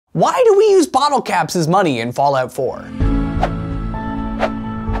Why do we use bottle caps as money in Fallout 4?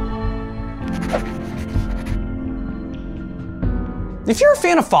 If you're a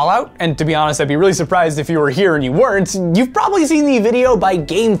fan of Fallout, and to be honest, I'd be really surprised if you were here and you weren't, you've probably seen the video by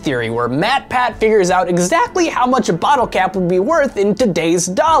Game Theory where MatPat figures out exactly how much a bottle cap would be worth in today's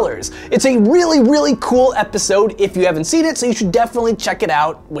dollars. It's a really, really cool episode if you haven't seen it, so you should definitely check it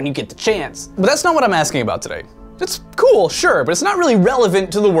out when you get the chance. But that's not what I'm asking about today. It's cool, sure, but it's not really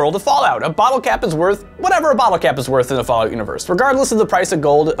relevant to the world of Fallout. A bottle cap is worth whatever a bottle cap is worth in the Fallout universe, regardless of the price of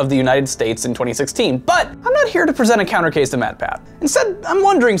gold of the United States in 2016. But I'm not here to present a counter case to MatPat. Instead, I'm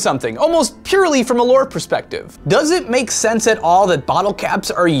wondering something, almost purely from a lore perspective. Does it make sense at all that bottle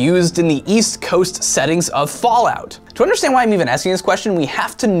caps are used in the East Coast settings of Fallout? To understand why I'm even asking this question, we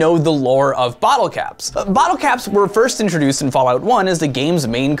have to know the lore of bottle caps. Bottle caps were first introduced in Fallout 1 as the game's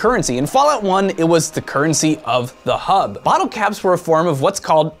main currency. In Fallout 1, it was the currency of the hub. Bottle caps were a form of what's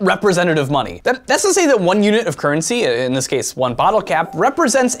called representative money. That's to say that one unit of currency, in this case one bottle cap,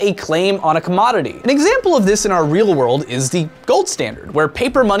 represents a claim on a commodity. An example of this in our real world is the gold standard, where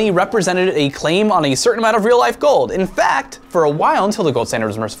paper money represented a claim on a certain amount of real-life gold. In fact, for a while, until the gold standard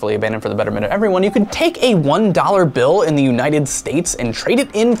was mercifully abandoned for the betterment of everyone, you could take a $1 bill in the United States and trade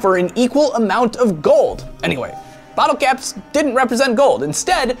it in for an equal amount of gold. Anyway, bottle caps didn't represent gold.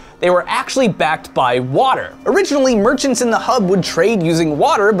 Instead, they were actually backed by water. Originally, merchants in the hub would trade using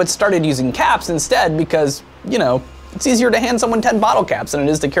water, but started using caps instead because, you know, it's easier to hand someone 10 bottle caps than it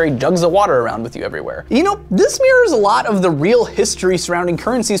is to carry jugs of water around with you everywhere. You know, this mirrors a lot of the real history surrounding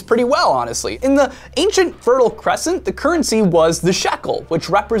currencies pretty well, honestly. In the ancient Fertile Crescent, the currency was the shekel, which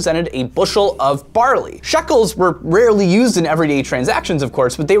represented a bushel of barley. Shekels were rarely used in everyday transactions, of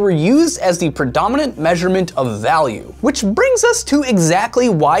course, but they were used as the predominant measurement of value. Which brings us to exactly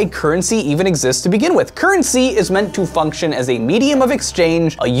why currency even exists to begin with. Currency is meant to function as a medium of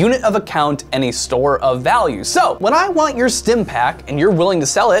exchange, a unit of account, and a store of value. So, when I want your stim pack and you're willing to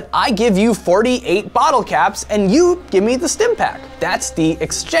sell it, I give you 48 bottle caps and you give me the stim pack. That's the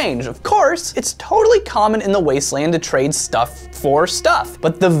exchange. Of course, it's totally common in the wasteland to trade stuff for stuff,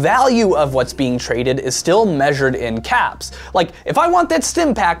 but the value of what's being traded is still measured in caps. Like, if I want that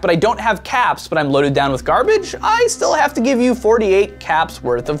stim pack but I don't have caps but I'm loaded down with garbage, I still have to give you 48 caps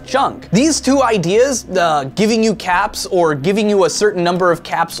worth of junk. These two ideas, giving you caps or giving you a certain number of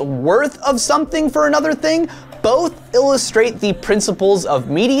caps worth of something for another thing, both illustrate the principles of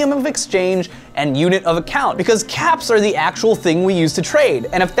medium of exchange and unit of account, because caps are the actual thing we use to trade.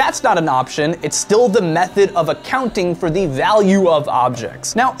 And if that's not an option, it's still the method of accounting for the value of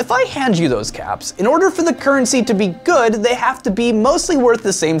objects. Now, if I hand you those caps, in order for the currency to be good, they have to be mostly worth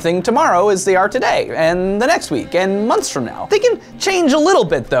the same thing tomorrow as they are today, and the next week, and months from now. They can change a little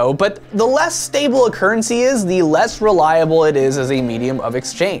bit though, but the less stable a currency is, the less reliable it is as a medium of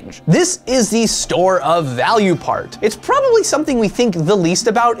exchange. This is the store of value part. It's probably something we think the least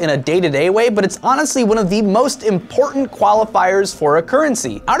about in a day-to-day way, but it's honestly one of the most important qualifiers for a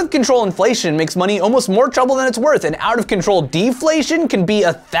currency. Out of control inflation makes money almost more trouble than it's worth, and out of control deflation can be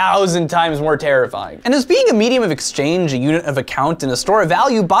 1,000 times more terrifying. And as being a medium of exchange, a unit of account, and a store of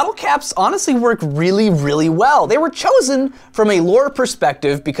value, bottle caps honestly work really, really well. They were chosen from a lore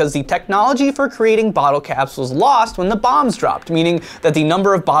perspective because the technology for creating bottle caps was lost when the bombs dropped, meaning that the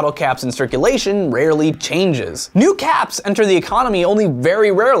number of bottle caps in circulation rarely changes. New caps enter the economy only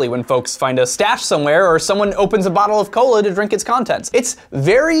very rarely when folks find a stash somewhere or someone opens a bottle of cola to drink its contents. It's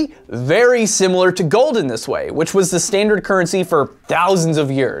very, very similar to gold in this way, which was the standard currency for thousands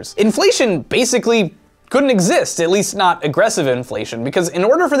of years. Inflation basically couldn't exist, at least not aggressive inflation, because in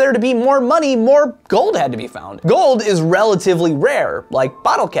order for there to be more money, more gold had to be found. Gold is relatively rare, like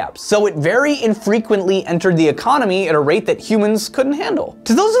bottle caps, so it very infrequently entered the economy at a rate that humans couldn't handle.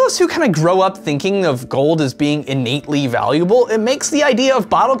 To those of us who kind of grow up thinking of gold as being innately valuable, it makes the idea of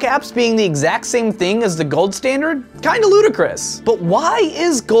bottle caps being the exact same thing as the gold standard kind of ludicrous. But why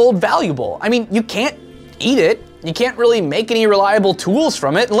is gold valuable? I mean, you can't eat it. You can't really make any reliable tools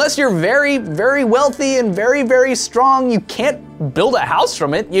from it. Unless you're very, very wealthy and very, very strong, you can't build a house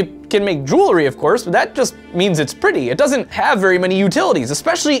from it. You can make jewelry, of course, but that just means it's pretty. It doesn't have very many utilities,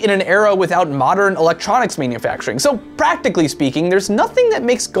 especially in an era without modern electronics manufacturing. So practically speaking, there's nothing that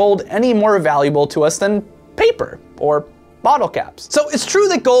makes gold any more valuable to us than paper or bottle caps. So it's true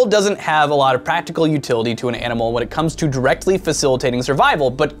that gold doesn't have a lot of practical utility to an animal when it comes to directly facilitating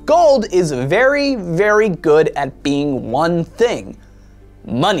survival, but gold is very, very good at being one thing: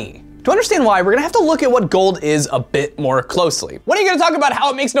 money. To understand why, we're gonna have to look at what gold is a bit more closely. When are you gonna talk about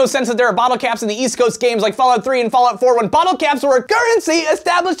how it makes no sense that there are bottle caps in the East Coast games like Fallout 3 and Fallout 4 when bottle caps were a currency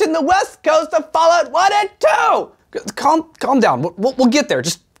established in the West Coast of Fallout 1 and 2? Calm down, we'll get there.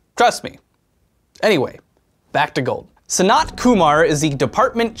 Just Trust me. Anyway, back to gold. Sanat Kumar is the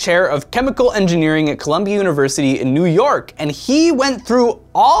department chair of chemical engineering at Columbia University in New York, and he went through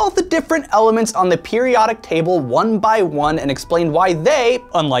all the different elements on the periodic table one by one and explained why they,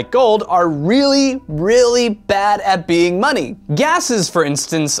 unlike gold, are really, really bad at being money. Gases, for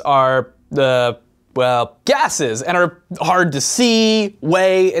instance, are gases and are hard to see,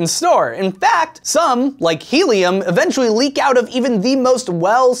 weigh, and store. In fact, some, like helium, eventually leak out of even the most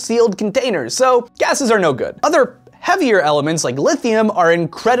well-sealed containers, so gases are no good. Other heavier elements like lithium are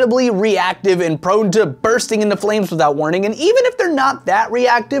incredibly reactive and prone to bursting into flames without warning, and even if they're not that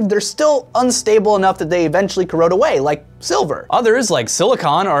reactive, they're still unstable enough that they eventually corrode away, like silver. Others, like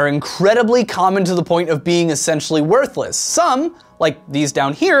silicon, are incredibly common to the point of being essentially worthless. Some, like these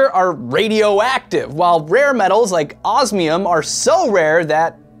down here, are radioactive, while rare metals like osmium are so rare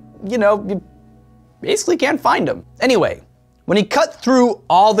that, you basically can't find them. Anyway, when you cut through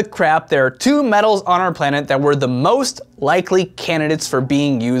all the crap, there are two metals on our planet that were the most likely candidates for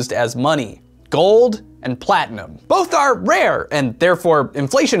being used as money: gold and platinum. Both are rare and therefore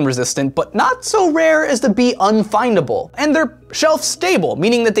inflation resistant, but not so rare as to be unfindable. And they're shelf stable,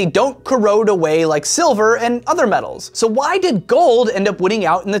 meaning that they don't corrode away like silver and other metals. So why did gold end up winning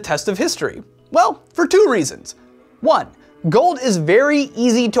out in the test of history? Well, for two reasons. One, gold is very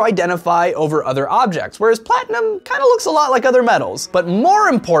easy to identify over other objects, whereas platinum kind of looks a lot like other metals. But more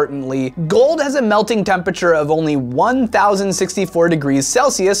importantly, gold has a melting temperature of only 1,064 degrees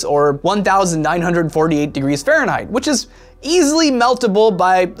Celsius or 1,948 degrees Fahrenheit, which is easily meltable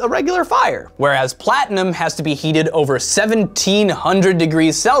by a regular fire. Whereas platinum has to be heated over 1,700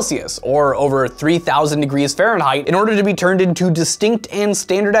 degrees Celsius or over 3,000 degrees Fahrenheit in order to be turned into distinct and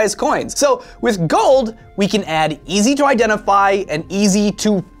standardized coins. So with gold, we can add easy to identify and easy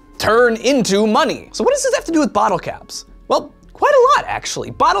to turn into money. So what does this have to do with bottle caps? Well, quite a lot, actually.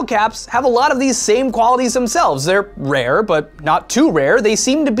 Bottle caps have a lot of these same qualities themselves. They're rare, but not too rare. They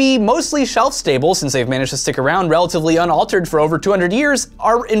seem to be mostly shelf stable since they've managed to stick around relatively unaltered for over 200 years.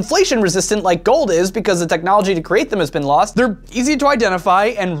 Are inflation resistant like gold is because the technology to create them has been lost. They're easy to identify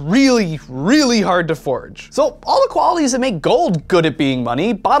and really, really hard to forge. So all the qualities that make gold good at being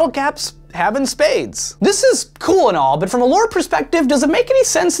money, bottle caps have in spades. This is cool and all, but from a lore perspective, does it make any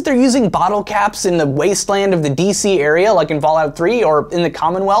sense that they're using bottle caps in the wasteland of the DC area like in Fallout 3 or in the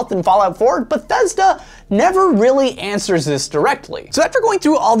Commonwealth in Fallout 4? Bethesda never really answers this directly. So after going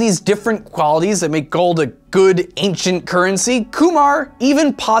through all these different qualities that make gold a good ancient currency, Kumar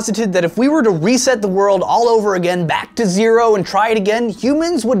even posited that if we were to reset the world all over again back to zero and try it again,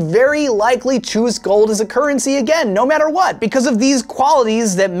 humans would very likely choose gold as a currency again, no matter what, because of these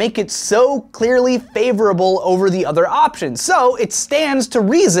qualities that make it so clearly favorable over the other options. So it stands to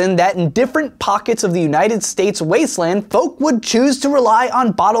reason that in different pockets of the United States wasteland, folk would choose to rely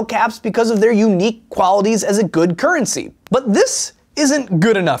on bottle caps because of their unique qualities as a good currency. But this isn't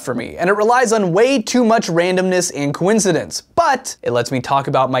good enough for me, and it relies on way too much randomness and coincidence. But it lets me talk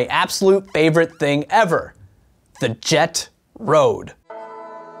about my absolute favorite thing ever: the jet road.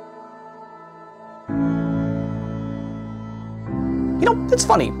 You know, it's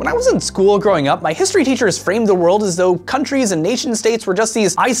funny, when I was in school growing up, my history teachers framed the world as though countries and nation states were just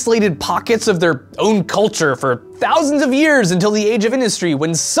these isolated pockets of their own culture for thousands of years until the age of industry,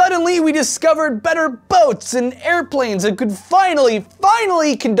 when suddenly we discovered better boats and airplanes and could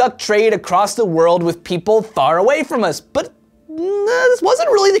finally conduct trade across the world with people far away from us. But this wasn't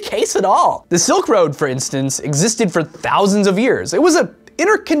really the case at all. The Silk Road, for instance, existed for thousands of years. It was a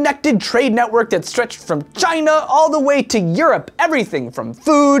interconnected trade network that stretched from China all the way to Europe. Everything from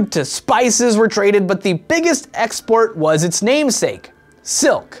food to spices were traded, but the biggest export was its namesake,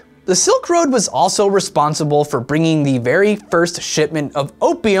 silk. The Silk Road was also responsible for bringing the very first shipment of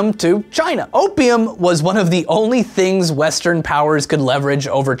opium to China. Opium was one of the only things Western powers could leverage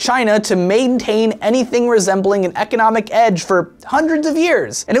over China to maintain anything resembling an economic edge for hundreds of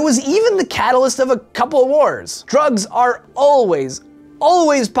years. And it was even the catalyst of a couple of wars. Drugs are always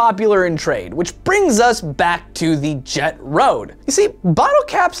popular in trade, which brings us back to the jet road. You see, bottle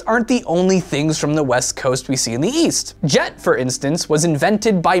caps aren't the only things from the West Coast we see in the East. Jet, for instance, was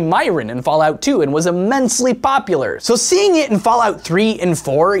invented by Myron in Fallout 2 and was immensely popular. So seeing it in Fallout 3 and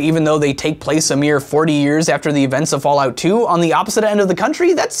 4, even though they take place a mere 40 years after the events of Fallout 2 on the opposite end of the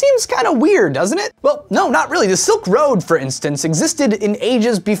country, that seems kind of weird, doesn't it? Well, no, not really. The Silk Road, for instance, existed in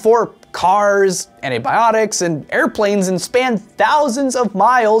ages before cars, antibiotics, and airplanes, and spanned thousands of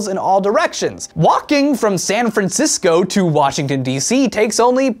miles in all directions. Walking from San Francisco to Washington, D.C. takes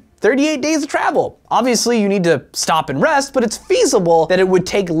only 38 days of travel. Obviously, you need to stop and rest, but it's feasible that it would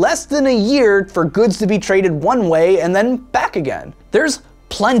take less than a year for goods to be traded one way and then back again. There's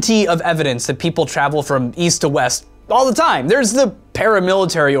plenty of evidence that people travel from east to west all the time. There's the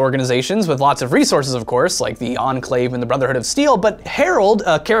paramilitary organizations with lots of resources, of course, like the Enclave and the Brotherhood of Steel, but Harold,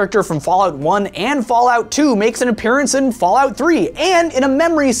 a character from Fallout 1 and Fallout 2, makes an appearance in Fallout 3, and in a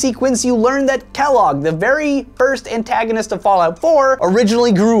memory sequence you learn that Kellogg, the very first antagonist of Fallout 4,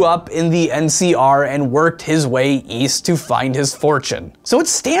 originally grew up in the NCR and worked his way east to find his fortune. So it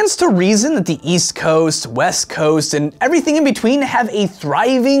stands to reason that the East Coast, West Coast, and everything in between have a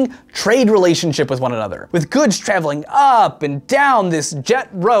thriving trade relationship with one another, with goods traveling up and down this jet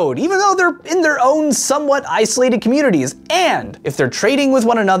road, even though they're in their own somewhat isolated communities. And if they're trading with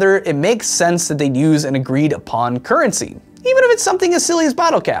one another, it makes sense that they'd use an agreed upon currency, even if it's something as silly as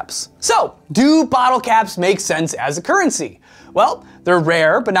bottle caps. So, do bottle caps make sense as a currency? Well, they're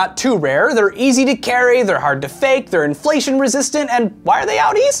rare, but not too rare. They're easy to carry, they're hard to fake, they're inflation resistant, and why are they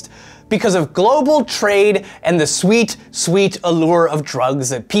out east? Because of global trade and the sweet, sweet allure of drugs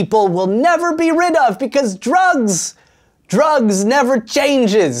that people will never be rid of, because drugs never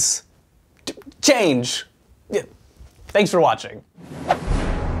changes. Change. Yeah. Thanks for watching.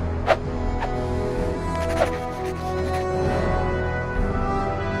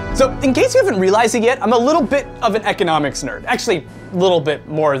 So, in case you haven't realized it yet, I'm a little bit of an economics nerd. Actually, a little bit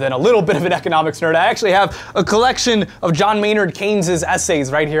more than a little bit of an economics nerd. I actually have a collection of John Maynard Keynes's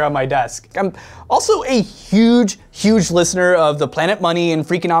essays right here on my desk. I'm also a huge listener of the Planet Money and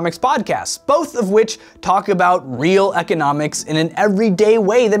Freakonomics podcasts, both of which talk about real economics in an everyday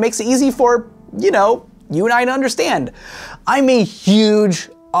way that makes it easy for, you and I to understand. I'm a huge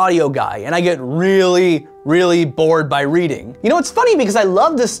audio guy, and I get really bored by reading. It's funny because I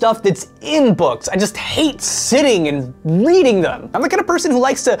love the stuff that's in books. I just hate sitting and reading them. I'm the kind of person who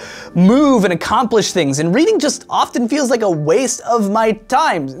likes to move and accomplish things, and reading just often feels like a waste of my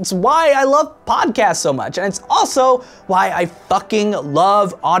time. It's why I love podcasts so much, and it's also why I fucking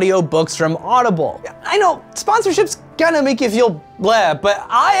love audiobooks from Audible. I know, sponsorships kinda make you feel bleh, but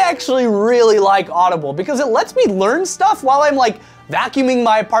I actually really like Audible because it lets me learn stuff while I'm vacuuming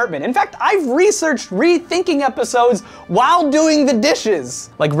my apartment. In fact, I've researched rethinking episodes while doing the dishes.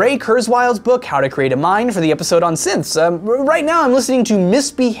 Like Ray Kurzweil's book, How to Create a Mind, for the episode on synths. Right now I'm listening to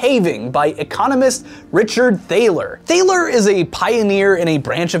Misbehaving by economist Richard Thaler. Thaler is a pioneer in a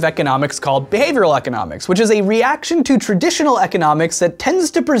branch of economics called behavioral economics, which is a reaction to traditional economics that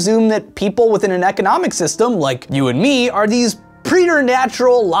tends to presume that people within an economic system, like you and me, are these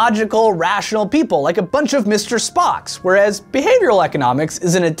preternatural, logical, rational people, like a bunch of Mr. Spocks, whereas behavioral economics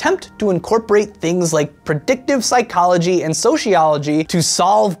is an attempt to incorporate things like predictive psychology and sociology to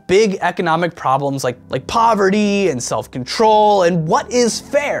solve big economic problems like poverty and self-control and what is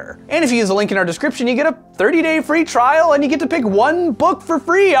fair. And if you use the link in our description, you get a 30-day free trial and you get to pick one book for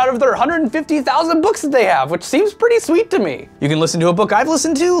free out of their 150,000 books that they have, which seems pretty sweet to me. You can listen to a book I've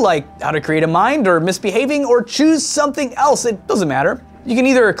listened to, like How to Create a Mind or Misbehaving, or choose something else. It doesn't matter. You can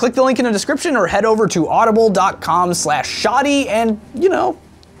either click the link in the description or head over to audible.com/shoddy and,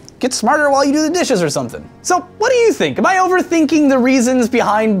 get smarter while you do the dishes or something. So what do you think? Am I overthinking the reasons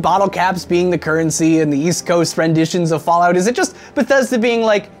behind bottle caps being the currency and the East Coast renditions of Fallout? Is it just Bethesda being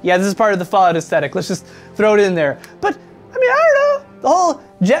like, yeah, this is part of the Fallout aesthetic, let's just throw it in there? But, I don't know, the whole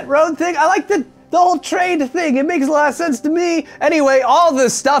jet road thing, I like the whole trade thing, it makes a lot of sense to me. Anyway, all the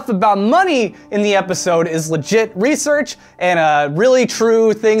stuff about money in the episode is legit research and really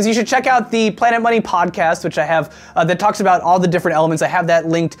true things. You should check out the Planet Money podcast, which I have, that talks about all the different elements. I have that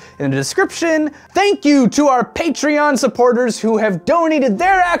linked in the description. Thank you to our Patreon supporters who have donated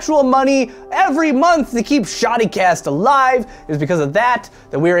their actual money every month to keep Shoddycast alive. It is because of that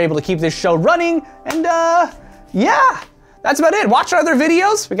we are able to keep this show running, and yeah, that's about it. Watch our other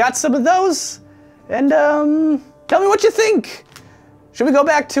videos, we got some of those. And tell me what you think. Should we go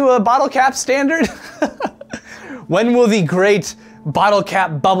back to a bottle cap standard? When will the great bottle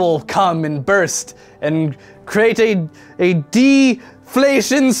cap bubble come and burst and create a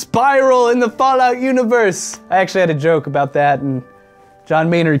deflation spiral in the Fallout universe? I actually had a joke about that, and John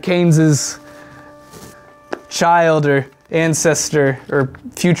Maynard Keynes's child or ancestor or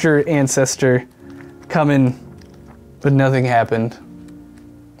future ancestor coming, but nothing happened.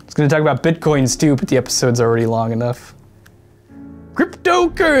 I was gonna talk about Bitcoins too, but the episode's already long enough.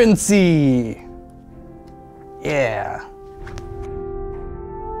 Cryptocurrency! Yeah.